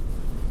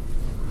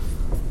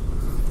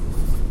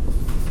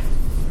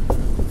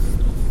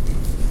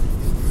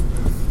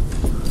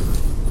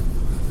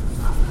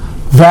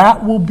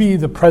 That will be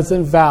the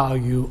present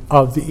value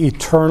of the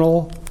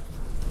eternal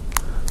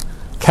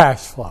cash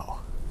flow.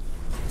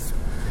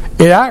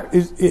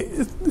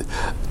 It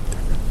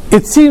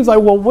seems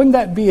like, well, wouldn't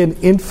that be an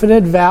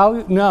infinite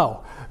value?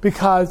 No,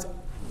 because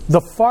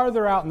the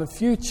farther out in the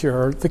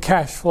future the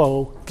cash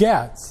flow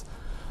gets,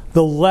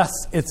 the less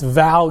its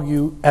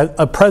value,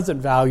 a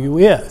present value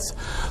is.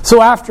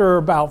 So after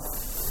about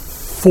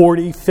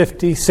 40,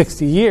 50,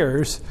 60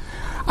 years,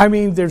 I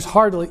mean, there's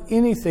hardly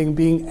anything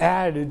being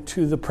added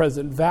to the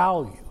present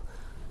value.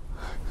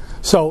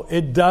 So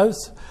it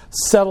does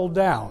settle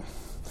down.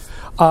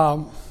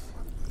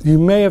 You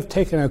may have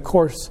taken a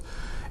course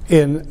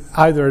in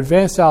either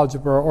advanced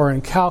algebra or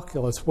in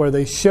calculus where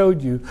they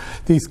showed you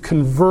these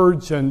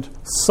convergent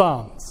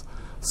sums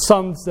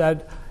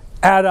that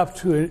add up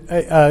to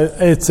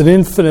it's an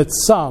infinite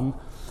sum,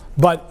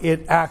 but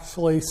it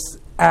actually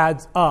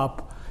adds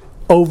up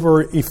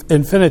over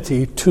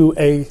infinity to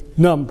a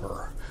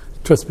number,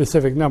 to a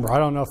specific number. I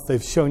don't know if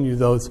they've shown you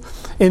those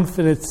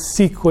infinite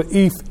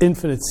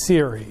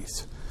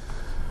series.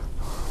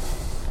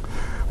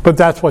 But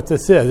that's what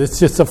this is. It's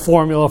just a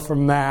formula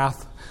from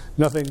math,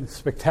 nothing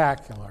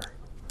spectacular.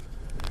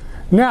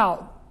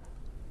 Now,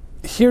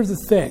 here's the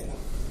thing.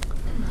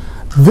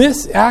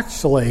 This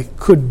actually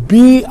could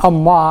be a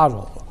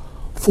model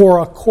for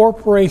a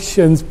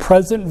corporation's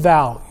present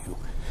value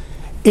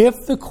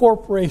if the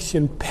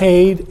corporation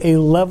paid a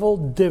level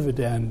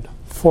dividend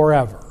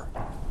forever.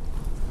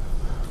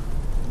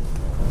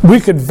 We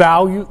could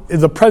value,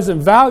 the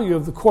present value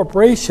of the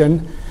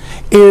corporation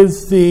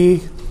is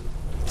the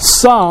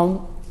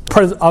sum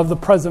of the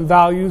present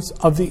values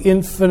of the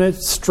infinite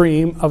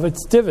stream of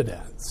its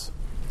dividends.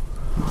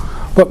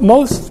 But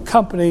most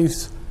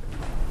companies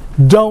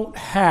don't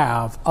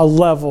have a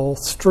level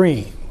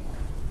stream.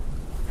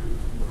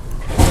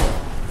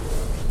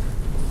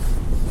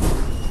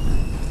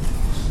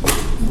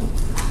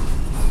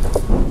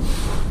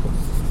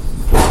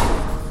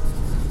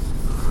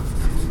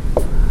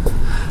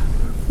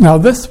 Now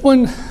this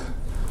one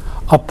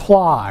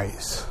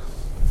applies.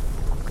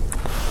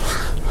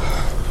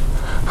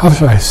 How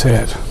should I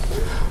say it?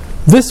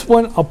 This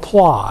one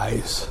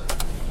applies.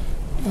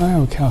 I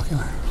have a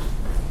calculator.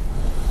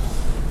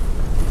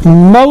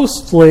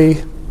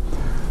 Mostly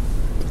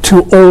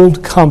to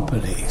old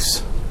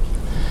companies.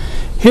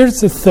 Here's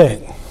the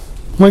thing.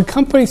 When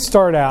companies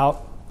start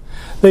out,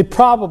 they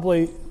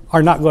probably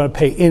are not going to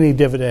pay any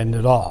dividend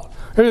at all.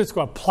 They're just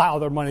going to plow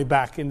their money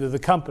back into the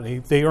company.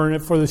 They earn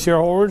it for the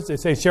shareholders. They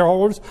say,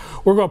 shareholders,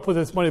 we're going to put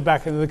this money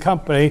back into the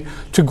company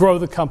to grow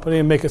the company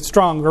and make it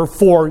stronger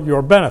for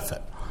your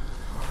benefit.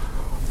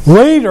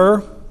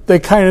 Later, they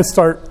kind of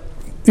start,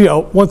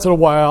 once in a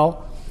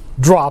while,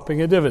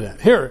 dropping a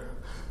dividend. Here,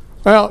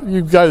 well,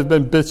 you guys have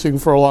been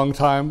bitching for a long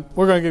time.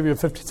 We're going to give you a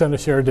 50 cent a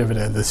share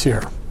dividend this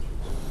year.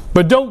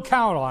 But don't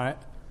count on it.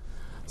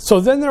 So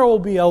then there will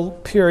be a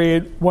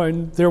period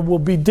when there will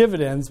be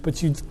dividends,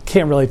 but you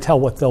can't really tell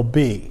what they'll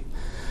be.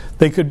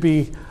 They could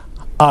be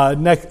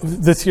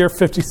this year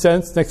 50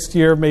 cents, next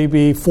year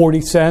maybe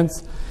 40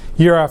 cents.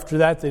 Year after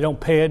that, they don't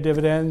pay a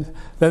dividend.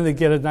 Then they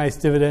get a nice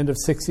dividend of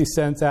 60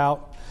 cents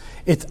out.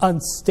 It's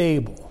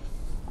unstable.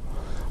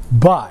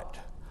 But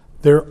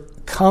there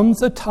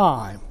comes a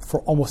time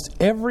for almost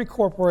every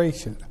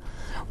corporation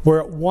where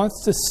it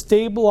wants to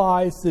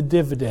stabilize the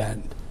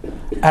dividend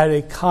at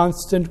a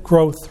constant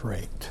growth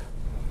rate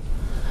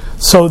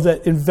so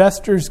that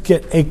investors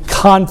get a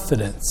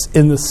confidence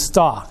in the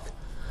stock.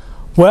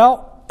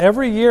 Well,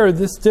 every year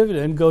this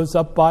dividend goes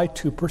up by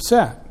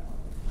 2%.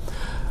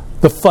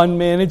 The fund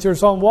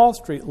managers on Wall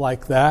Street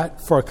like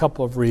that for a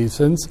couple of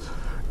reasons.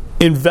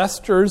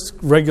 Investors,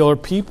 regular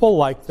people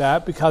like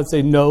that because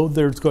they know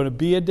there's going to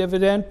be a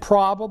dividend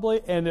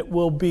probably, and it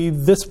will be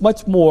this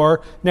much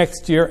more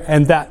next year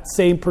and that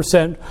same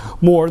percent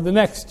more the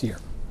next year.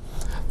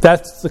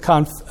 That's the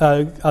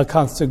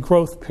constant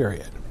growth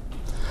period.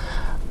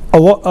 A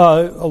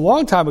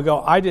long time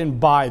ago, I didn't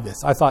buy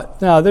this. I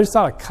thought, no, there's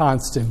not a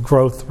constant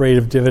growth rate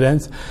of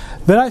dividends.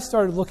 Then I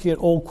started looking at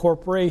old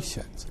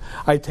corporations.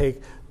 I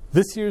take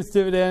this year's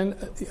dividend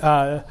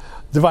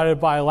divided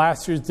by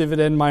last year's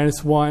dividend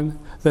minus 1,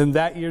 then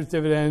that year's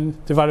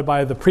dividend divided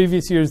by the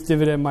previous year's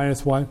dividend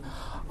minus 1.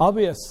 I'll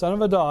be a son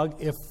of a dog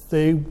if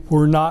they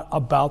were not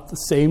about the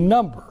same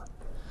number.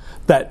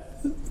 That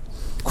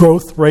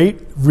growth rate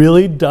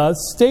really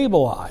does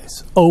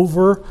stabilize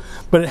over,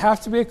 but it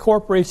has to be a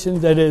corporation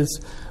that has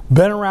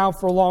been around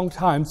for a long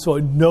time so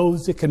it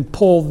knows it can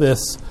pull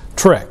this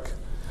trick.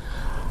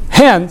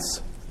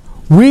 Hence,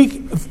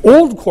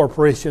 old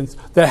corporations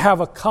that have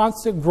a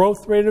constant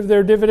growth rate of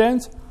their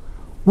dividends,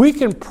 we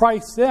can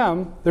price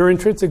them, their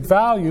intrinsic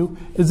value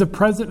is the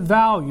present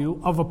value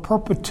of a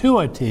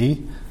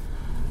perpetuity.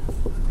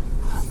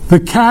 The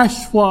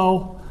cash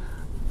flow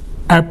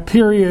at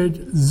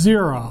period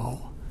 0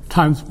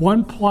 times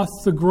 1 plus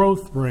the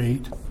growth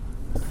rate,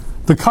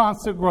 the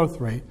constant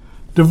growth rate,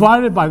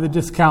 divided by the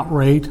discount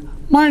rate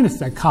minus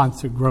that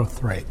constant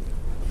growth rate.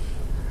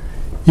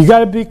 You got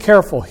to be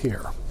careful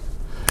here.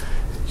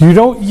 You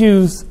don't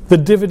use the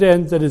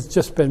dividend that has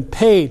just been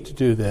paid to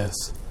do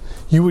this.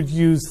 You would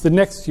use the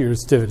next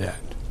year's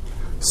dividend.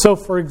 So,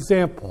 for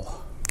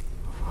example,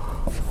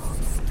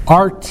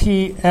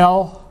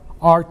 RTL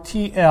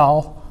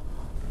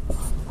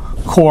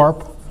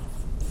Corp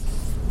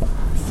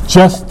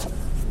just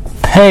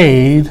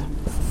paid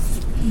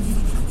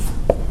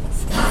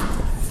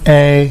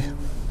a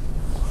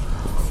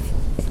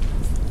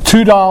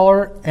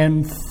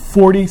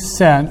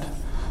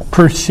 $2.40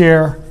 per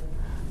share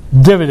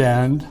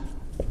dividend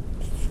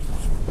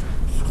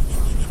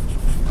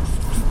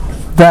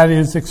that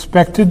is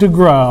expected to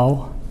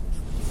grow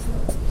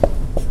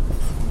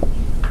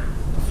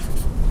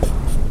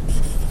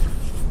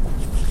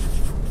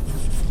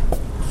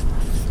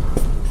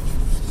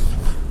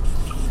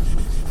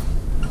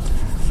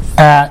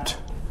at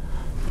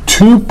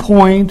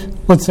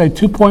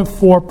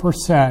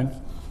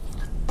 2.4%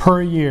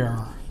 per year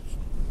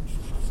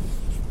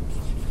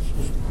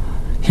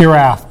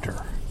hereafter.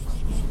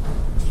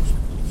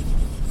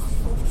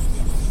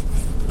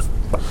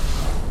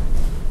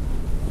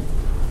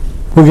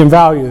 We can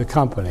value the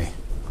company.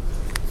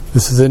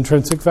 This is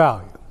intrinsic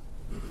value.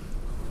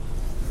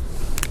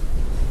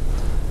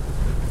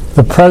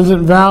 The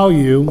present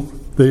value,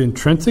 the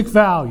intrinsic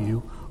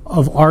value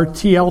of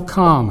RTL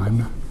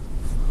Common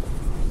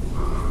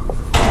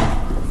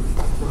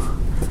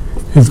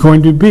is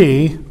going to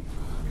be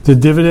the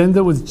dividend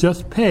that was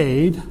just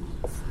paid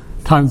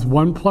times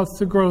 1 plus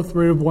the growth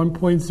rate of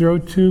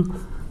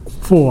 1.02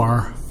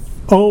 4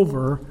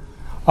 over,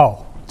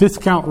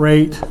 discount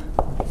rate,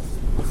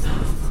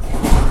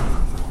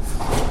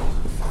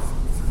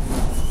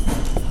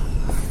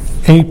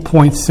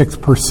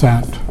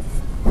 (8.6%).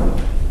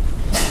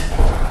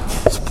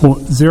 It's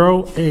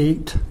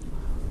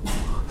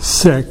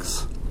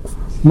 0.086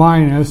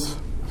 minus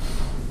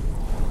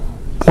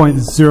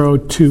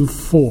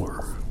 0.024.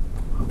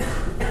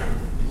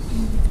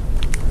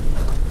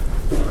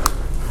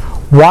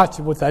 Watch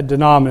it with that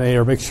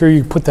denominator. Make sure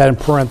you put that in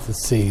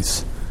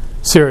parentheses.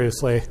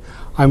 Seriously,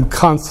 I'm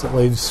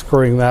constantly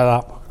screwing that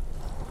up.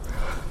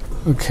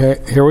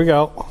 Okay, here we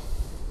go.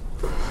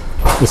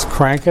 Just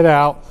crank it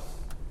out.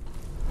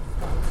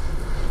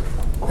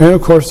 And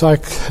of course, I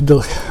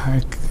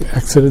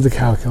exited the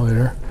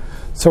calculator.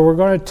 So we're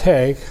going to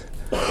take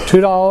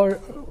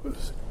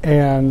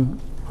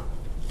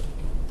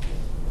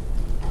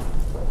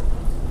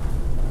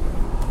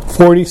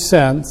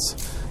 $2.40.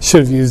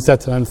 Should have used,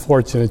 that's an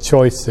unfortunate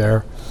choice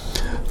there,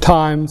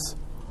 times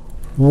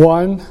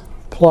 1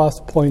 plus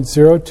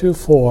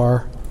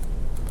 0.024,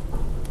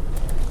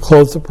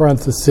 close the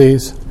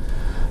parentheses,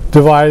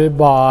 divided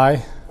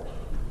by,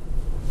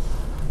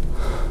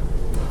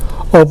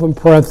 open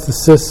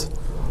parenthesis,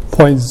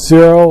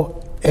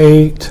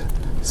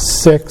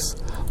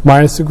 0.086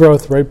 minus the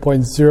growth rate,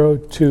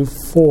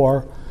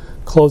 0.024,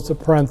 close the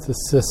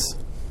parenthesis,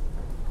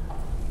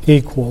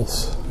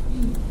 equals.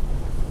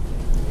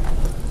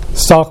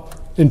 Stock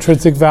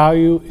intrinsic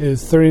value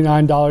is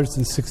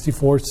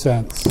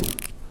 $39.64.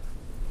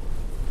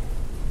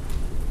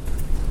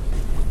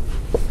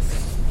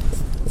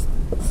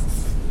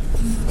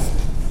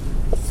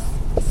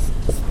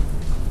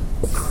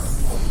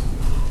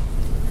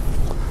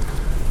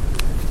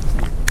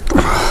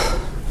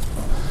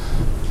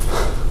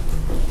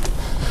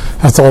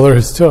 That's all there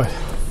is to it.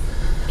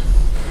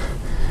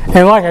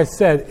 And like I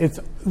said,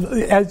 it's,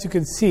 as you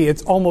can see,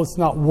 it's almost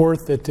not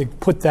worth it to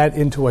put that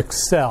into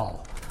Excel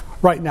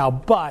right now,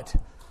 but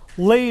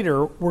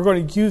later we're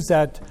going to use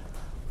that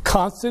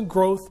constant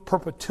growth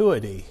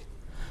perpetuity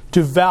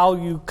to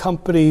value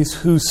companies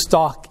whose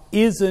stock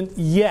isn't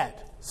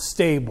yet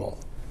stable.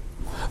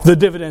 The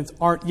dividends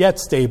aren't yet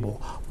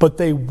stable, but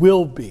they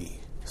will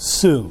be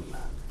soon.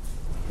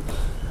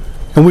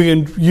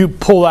 And you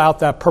pull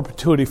out that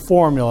perpetuity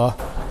formula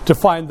to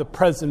find the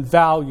present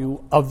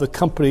value of the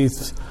company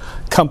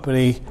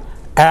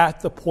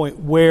at the point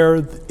where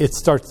it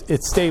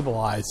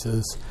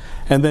stabilizes,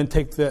 and then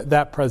take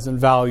that present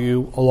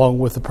value along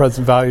with the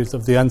present values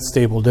of the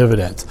unstable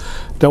dividends.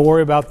 Don't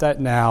worry about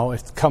that now.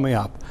 It's coming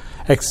up.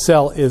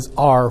 Excel is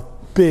our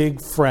big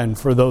friend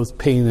for those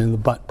pain in the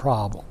butt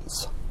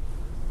problems.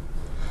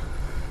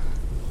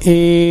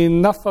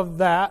 Enough of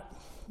that.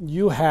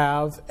 You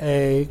have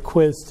a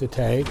quiz to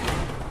take.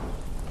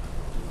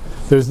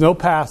 There's no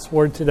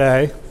password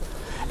today.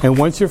 And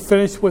once you're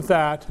finished with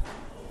that,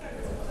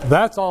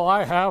 that's all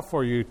I have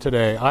for you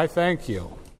today. I thank you.